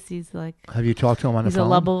to face, he's like, Have you talked to him on the he's phone? a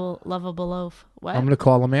lovable oaf. What? I'm going to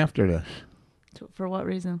call him after this For what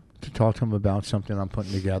reason? to talk to him about something I'm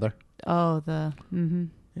putting together. Oh,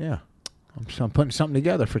 Yeah. I'm putting something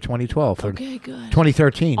together for 2012. For Okay, good.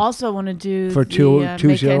 2013. Also, I want to do For make a new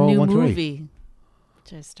 2013. movie,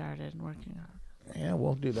 which I started working on. Yeah,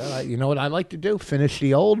 we'll do that. You know what I like to do? Finish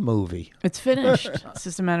the old movie. It's finished. It's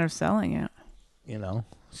just a matter of selling it.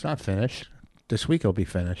 It's not finished. This week it'll be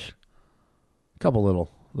finished. A couple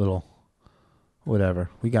little, whatever.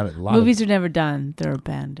 We got a lot. Movies are never done; they're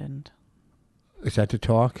abandoned. Is that the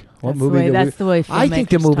talk? What That's movie? the way- that's the way I think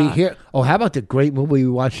the filmmakers movie talk. here. Oh, how about the great movie we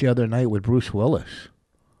watched the other night with Bruce Willis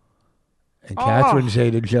and Catherine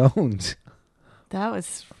Zeta-Jones? That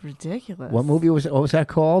was ridiculous. What movie was it? What was that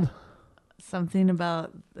called? Something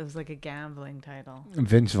about it was like a gambling title.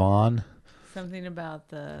 Vince Vaughn. Something about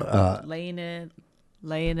the laying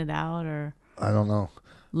it out, or I don't know.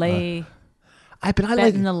 lay I bet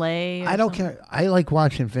like. in the lay. Or I don't something. care. I like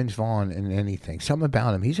watching Vince Vaughn in anything. Something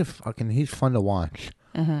about him. He's fun to watch.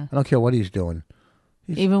 I don't care what he's doing.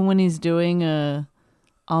 Even when he's doing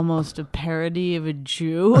almost a parody of a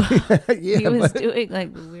Jew, Yeah, he was but doing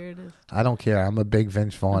like the weirdest. I don't care. I'm a big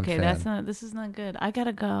Vince Vaughn Okay, fan. this is not good. I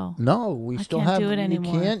gotta go. No, we I still can't have. do it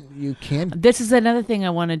anymore. You can't. This is another thing I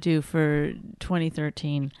want to do for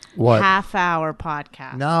 2013. What? Half-hour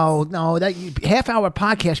podcast. No. That half-hour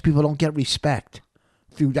podcast people don't get respect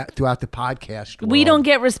throughout the podcast world. We don't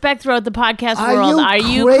get respect throughout the podcast Are world. you Are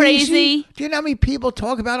you crazy? Do you know how many people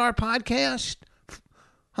talk about our podcast?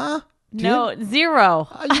 Huh? No, 0.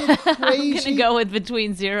 Are you I'm crazy? gonna go with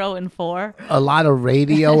between 0 and 4. A lot of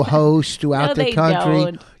radio hosts throughout No, the they country.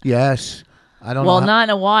 don't. Yes. I don't Well, know. not in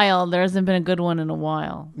a while. There hasn't been a good one in a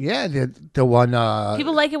while. Yeah, the one.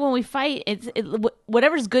 People like it when we fight.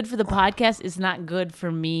 Whatever's good for the podcast is not good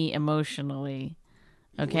for me emotionally.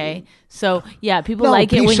 Okay, so yeah, people No,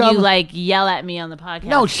 like it when some- you like yell at me on the podcast.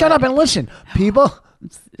 No, shut up and listen. People.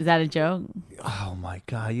 Is that a joke? Oh my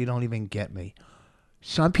God, you don't even get me.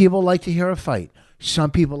 Some people like to hear a fight. Some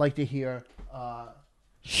people like to hear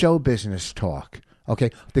show business talk.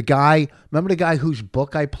 Okay, remember the guy whose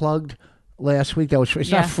book I plugged last week? It's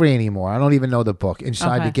Yeah. not free anymore. I don't even know the book.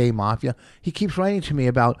 Inside the Okay. Gay Mafia. He keeps writing to me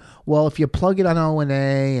about, well, if you plug it on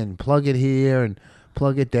O&A and plug it here and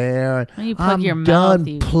plug it there. Why don't you plug I'm your mouth, done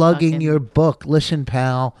you plugging fucking- your book. Listen,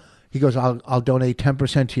 pal. He goes, I'll donate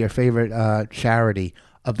 10% to your favorite charity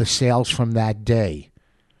of the sales from that day.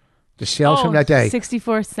 The sales from that day.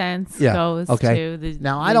 64 cents Yeah, goes okay. to the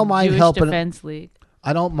Now, I the don't mind Jewish helping- Defense League.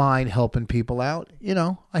 I don't mind helping people out.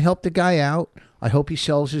 I help the guy out. I hope he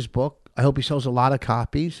sells his book. I hope he sells a lot of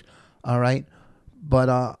copies. All right. But,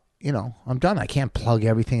 I'm done. I can't plug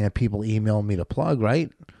everything that people email me to plug, right?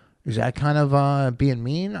 Is that kind of being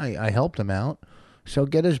mean? I helped him out. So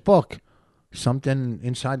get his book. Something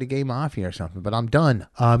Inside the Gay Mafia or something. But I'm done.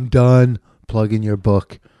 I'm done plugging your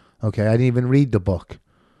book. Okay. I didn't even read the book.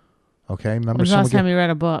 Okay. Remember When was the last time you read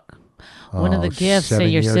a book? One of the gifts to 7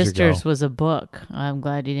 your years sisters ago. was a book. I'm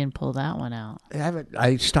glad you didn't pull that one out.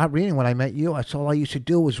 I stopped reading when I met you. That's all I used to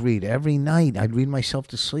do was read every night. I'd read myself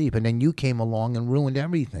to sleep, and then you came along and ruined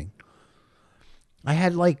everything. I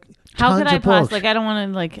had like How tons could I of books. possibly? Like, I don't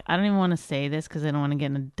want to. Like, I don't even want to say this because I don't want to get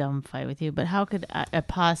in a dumb fight with you. But how could I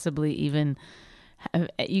possibly even?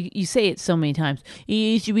 You say it so many times. It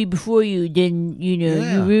used to be before you. Then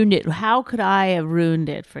Yeah. you ruined it. How could I have ruined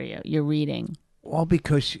it for you? Your reading. Well,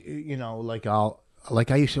 because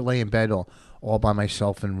I used to lay in bed all by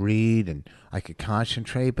myself and read, and I could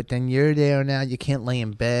concentrate. But then you're there now. You can't lay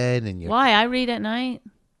in bed, and you. Why I read at night?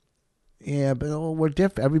 Yeah, but we're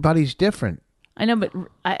different. Everybody's different. I know, but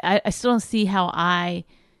I still don't see how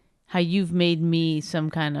you've made me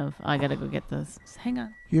some kind of. I gotta go get this. Hang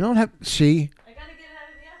on. You don't have see. I gotta get it out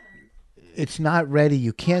of the oven. It's not ready.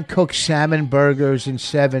 You can't cook salmon burgers in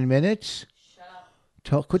 7 minutes.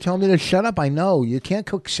 Shut up. Quit telling me to shut up. I know. You can't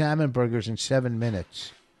cook salmon burgers in 7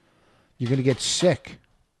 minutes. You're going to get sick.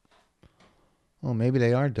 Well, maybe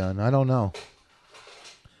they are done. I don't know.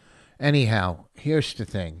 Anyhow, here's the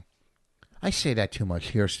thing. I say that too much.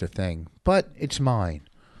 Here's the thing. But it's mine.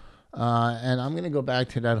 And I'm going to go back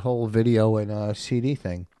to that whole video and CD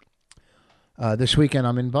thing. This weekend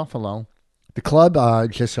I'm in Buffalo. The club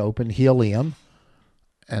just opened, Helium,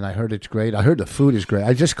 and I heard it's great. I heard the food is great.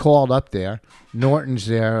 I just called up there. Norton's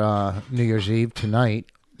there New Year's Eve tonight.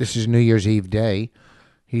 This is New Year's Eve day.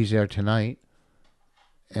 He's there tonight,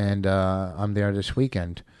 and I'm there this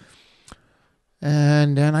weekend.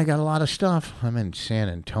 And then I got a lot of stuff. I'm in San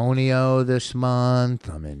Antonio this month.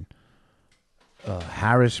 I'm in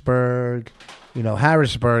Harrisburg. You know,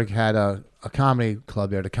 Harrisburg had a comedy club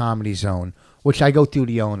there, the Comedy Zone, which I go through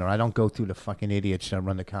the owner. I don't go through the fucking idiots that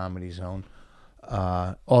run the Comedy Zone.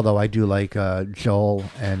 Although I do like Joel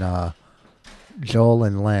and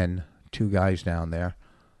Len, two guys down there.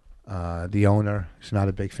 The owner is not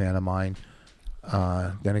a big fan of mine.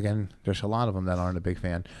 Then again, there's a lot of them that aren't a big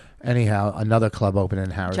fan. Anyhow, another club opened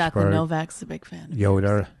in Harrisburg. Jacqueline Novak's a big fan.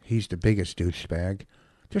 Yoder, he's the biggest douchebag.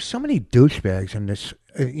 There's so many douchebags in this.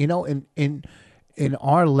 You know, in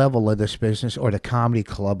our level of this business or the comedy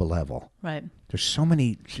club level. Right. There's so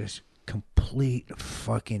many just complete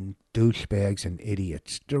fucking douchebags and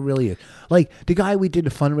idiots. There really is. Like the guy we did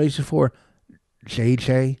the fundraiser for,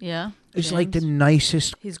 JJ. Yeah. Is like the James.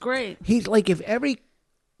 nicest. He's great. He's like, if every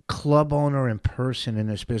club owner and person in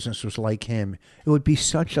this business was like him, it would be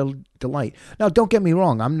such a delight. Now, don't get me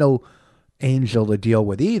wrong. I'm no angel to deal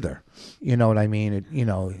with either. You know what I mean?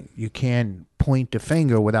 You can point the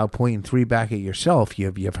finger without pointing three back at yourself.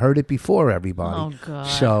 You've heard it before, everybody. Oh, God.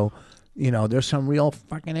 So, there's some real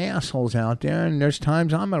fucking assholes out there, and there's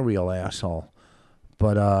times I'm a real asshole.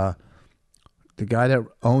 But the guy that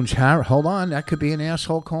owns hold on, that could be an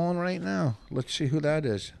asshole calling right now. Let's see who that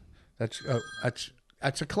is. That's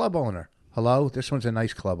a club owner. Hello? This one's a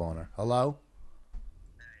nice club owner. Hello?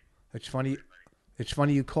 It's funny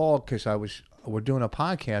you called because we're doing a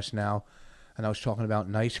podcast now, and I was talking about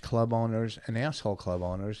nice club owners and asshole club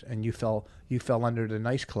owners, and you fell under the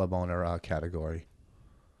nice club owner category.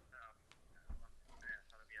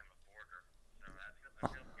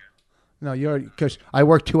 No, because I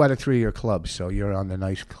work 2 out of 3 of your clubs, so you're on the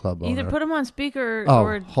nice club owner. Either put him on speaker Oh,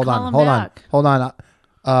 or hold call on, him hold back.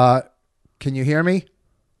 on. Can you hear me? I can hear you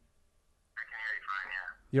fine, yeah.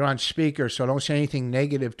 You're on speaker, so don't say anything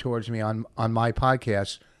negative towards me on my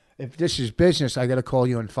podcast. If this is business, I got to call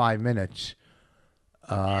you in 5 minutes.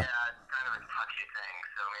 Yeah, it's kind of a touchy thing,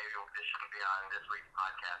 so maybe this shouldn't be on this week's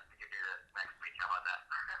podcast. We could do this next week. How about that?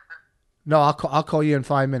 No, I'll call you in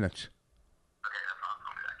 5 minutes. Okay, no problem.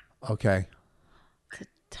 I'll be back. Okay. It's a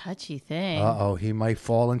touchy thing. Uh-oh, he might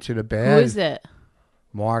fall into the bed. Who is it?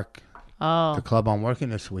 Mark, Oh, the club I'm working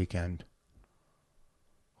this weekend.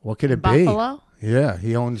 What could it be? Buffalo? Yeah,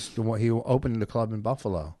 he opened the club in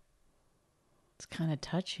Buffalo. It's kind of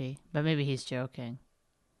touchy, but maybe he's joking.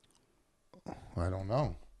 I don't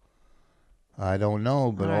know, but All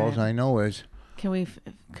right. all I know is, Can we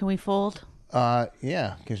fold?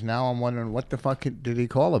 yeah, because now I'm wondering what the fuck did he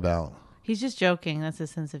call about? He's just joking. That's his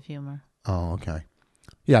sense of humor. Oh, okay.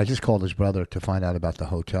 Yeah, I just called his brother to find out about the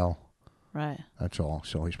hotel. Right. That's all.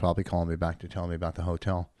 So he's probably calling me back to tell me about the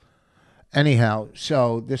hotel. Anyhow,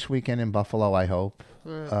 so this weekend in Buffalo, I hope.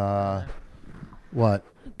 What?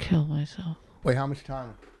 Kill myself. Wait, how much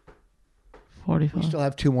time? 45. We still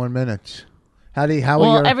have 2 more minutes. How are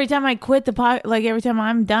Well, your... every time I quit the pod, like every time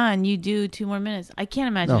I'm done, you do 2 more minutes. I can't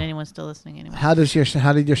imagine No. anyone's still listening anymore. How did your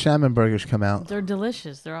salmon burgers come out? They're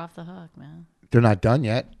delicious. They're off the hook, man. They're not done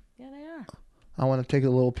yet. Yeah, they are. I want to take a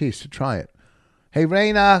little piece to try it. Hey,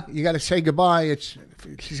 Raina, you got to say goodbye.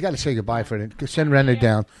 She's got to say goodbye for it. Send Raina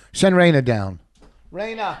down. Send Raina down.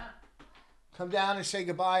 Raina, come down and say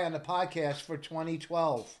goodbye on the podcast for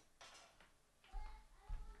 2012.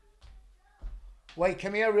 Wait,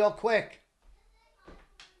 come here real quick.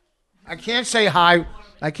 I can't say hi.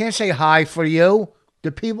 I can't say hi for you.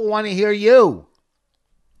 The people want to hear you.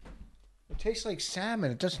 It tastes like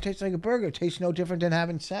salmon. It doesn't taste like a burger. It tastes no different than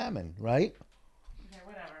having salmon, right? Okay,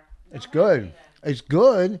 whatever. It's good. It's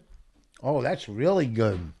good. Oh, that's really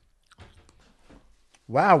good.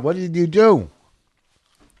 Wow, what did you do?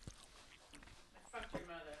 I fucked your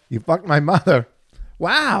mother. You fucked my mother.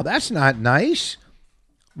 Wow, that's not nice.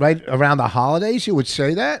 Right around the holidays, you would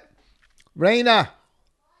say that? Raina,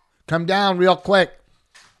 come down real quick.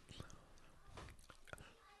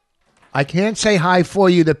 I can't say hi for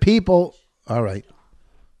you. The people... All right.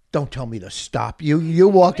 Don't tell me to stop. You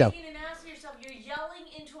walked out. You're making an ass of yourself. You're yelling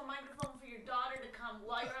into a microphone for your daughter to come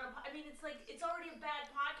while you're on a... I mean, it's like, it's already a bad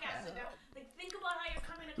podcast. Like, think about how you're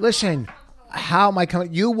coming to... Listen, how am I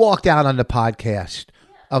coming? You walked out on the podcast.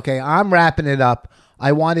 Okay, I'm wrapping it up.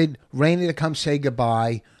 I wanted Raina to come say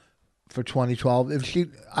goodbye for 2012.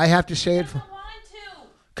 I have to say it I don't want to.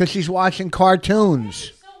 because she's watching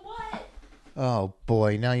cartoons. So what? Oh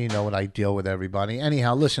boy, now you know what I deal with, everybody.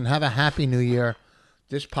 Anyhow, listen, have a happy new year.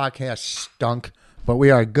 This podcast stunk, but we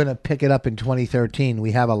are gonna pick it up in 2013.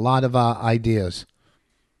 We have a lot of ideas.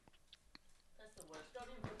 That's the worst. Don't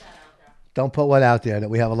even put that out there. Don't put what out there that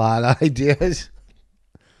we have a lot of ideas.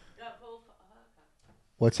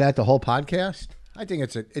 What's that? The whole podcast? I think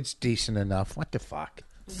it's decent enough. What the fuck?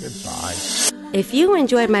 Goodbye. If you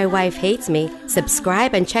enjoyed My Wife Hates Me,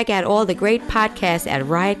 subscribe and check out all the great podcasts at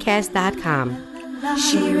riotcast.com.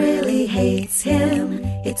 She really hates him,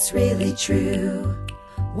 it's really true.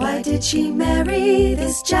 Why did she marry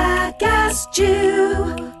this jackass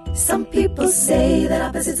Jew? Some people say that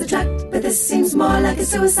opposites attract, but this seems more like a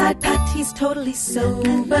suicide pact. He's totally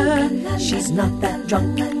sober, she's not that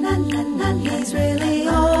drunk. He's really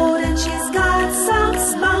old and she's got some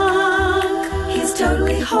spunk. He's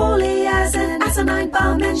totally holy as an asinine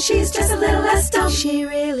bomb, and she's just a little less dumb. She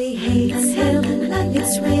really hates him,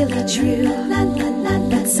 it's really true.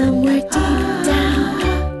 But somewhere deep down,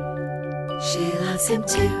 she loves him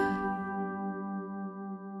too.